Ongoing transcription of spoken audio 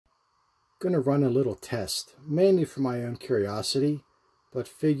going to run a little test, mainly for my own curiosity, but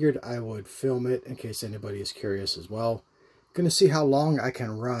figured I would film it in case anybody is curious as well. Going to see how long I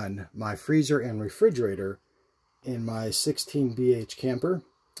can run my freezer and refrigerator in my 16 BH camper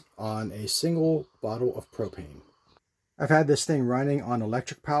on a single bottle of propane. I've had this thing running on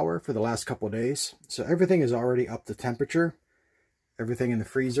electric power for the last couple of days, so everything is already up to temperature. Everything in the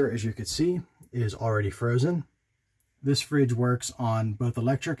freezer, as you can see, is already frozen. This fridge works on both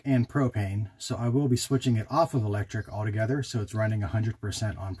electric and propane, so I will be switching it off of electric altogether, so it's running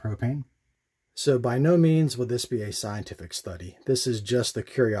 100% on propane. So by no means will this be a scientific study. This is just a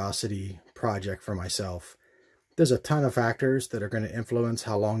curiosity project for myself. There's a ton of factors that are going to influence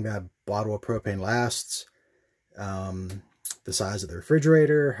how long that bottle of propane lasts, the size of the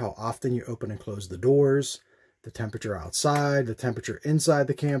refrigerator, how often you open and close the doors, the temperature outside, the temperature inside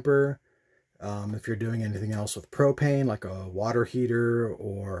the camper, if you're doing anything else with propane, like a water heater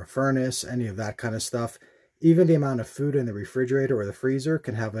or a furnace, any of that kind of stuff. Even the amount of food in the refrigerator or the freezer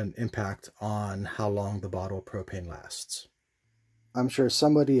can have an impact on how long the bottle of propane lasts. I'm sure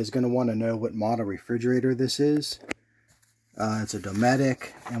somebody is going to want to know what model refrigerator this is. It's a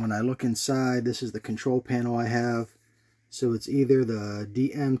Dometic, and when I look inside, this is the control panel I have. So it's either the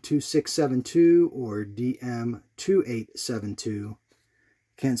DM2672 or DM2872.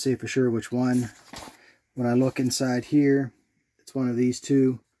 Can't say for sure which one. When I look inside here, it's one of these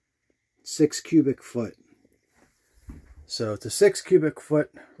two, 6 cubic foot. So it's a 6 cubic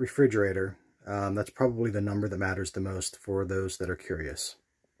foot refrigerator. That's probably the number that matters the most for those that are curious.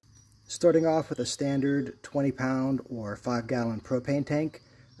 Starting off with a standard 20-pound or 5-gallon propane tank.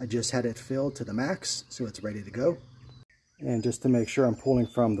 I just had it filled to the max, so it's ready to go. And just to make sure I'm pulling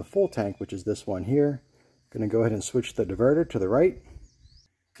from the full tank, which is this one here, I'm going to go ahead and switch the diverter to the right.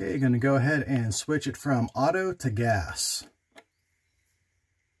 Okay, going to go ahead and switch it from auto to gas.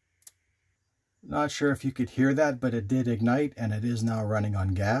 Not sure if you could hear that, but it did ignite and it is now running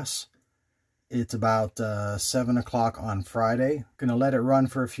on gas. It's about 7 o'clock on Friday. Gonna let it run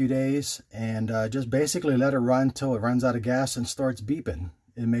for a few days and just basically let it run till it runs out of gas and starts beeping.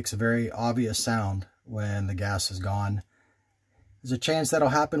 It makes a very obvious sound when the gas is gone. There's a chance that'll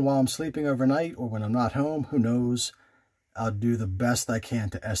happen while I'm sleeping overnight or when I'm not home, who knows. I'll do the best I can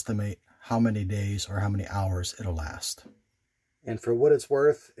to estimate how many days or how many hours it'll last. And for what it's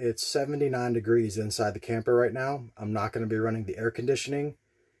worth, it's 79 degrees inside the camper right now. I'm not going to be running the air conditioning.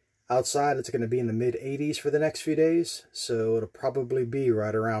 Outside, it's going to be in the mid-80s for the next few days, so it'll probably be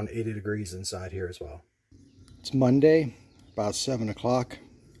right around 80 degrees inside here as well. It's Monday, about 7 o'clock.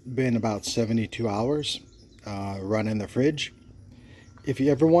 Been about 72 hours running the fridge. If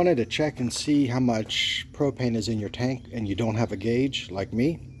you ever wanted to check and see how much propane is in your tank and you don't have a gauge like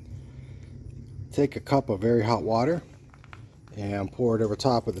me, take a cup of very hot water and pour it over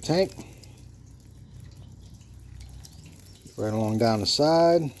top of the tank. Right along down the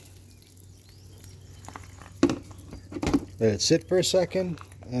side. Let it sit for a second,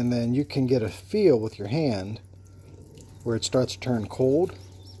 and then you can get a feel with your hand where it starts to turn cold,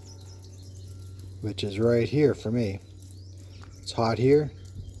 which is right here for me. It's hot here,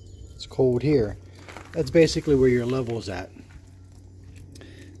 it's cold here. That's basically where your level is at.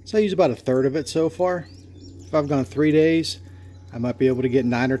 So I use about a third of it so far. If I've gone 3 days, I might be able to get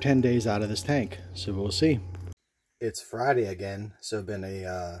 9 or 10 days out of this tank, so we'll see. It's Friday again, so it's been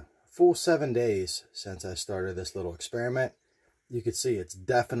a full 7 days since I started this little experiment. You can see it's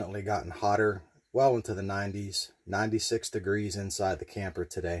definitely gotten hotter, well into the 90s, 96 degrees inside the camper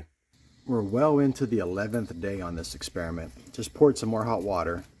today. We're well into the 11th day on this experiment. Just poured some more hot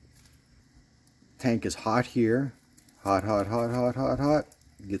water. Tank is hot here. Hot, hot, hot, hot, hot, hot.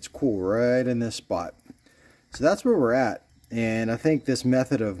 It gets cool right in this spot. So that's where we're at. And I think this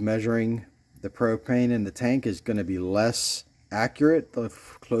method of measuring the propane in the tank is going to be less accurate the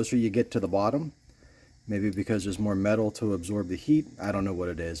closer you get to the bottom. Maybe because there's more metal to absorb the heat. I don't know what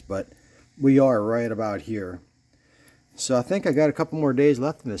it is, but we are right about here. So I think I got a couple more days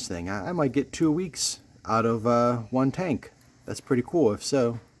left in this thing. I might get 2 weeks out of one tank. That's pretty cool. If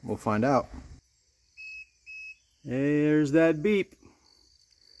so, we'll find out. There's that beep.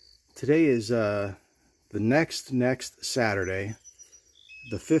 Today is the next Saturday,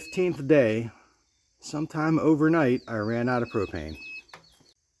 the 15th day. Sometime overnight, I ran out of propane.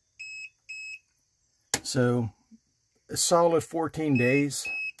 So, a solid 14 days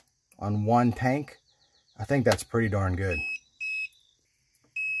on one tank. I think that's pretty darn good.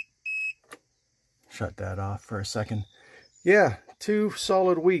 Shut that off for a second. Yeah, 2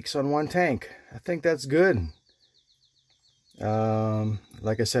 solid weeks on one tank. I think that's good.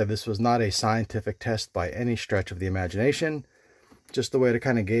 Like I said, this was not a scientific test by any stretch of the imagination. just a way to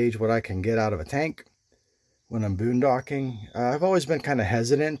kind of gauge what I can get out of a tank when I'm boondocking. I've always been kind of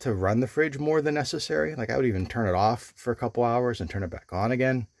hesitant to run the fridge more than necessary. Like I would even turn it off for a couple hours and turn it back on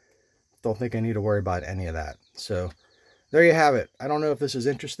again. Don't think I need to worry about any of that. So there you have it. I don't know if this is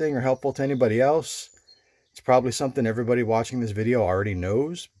interesting or helpful to anybody else. It's probably something everybody watching this video already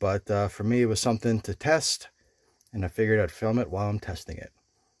knows, but for me it was something to test, and I figured I'd film it while I'm testing it.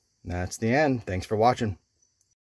 And that's the end. Thanks for watching.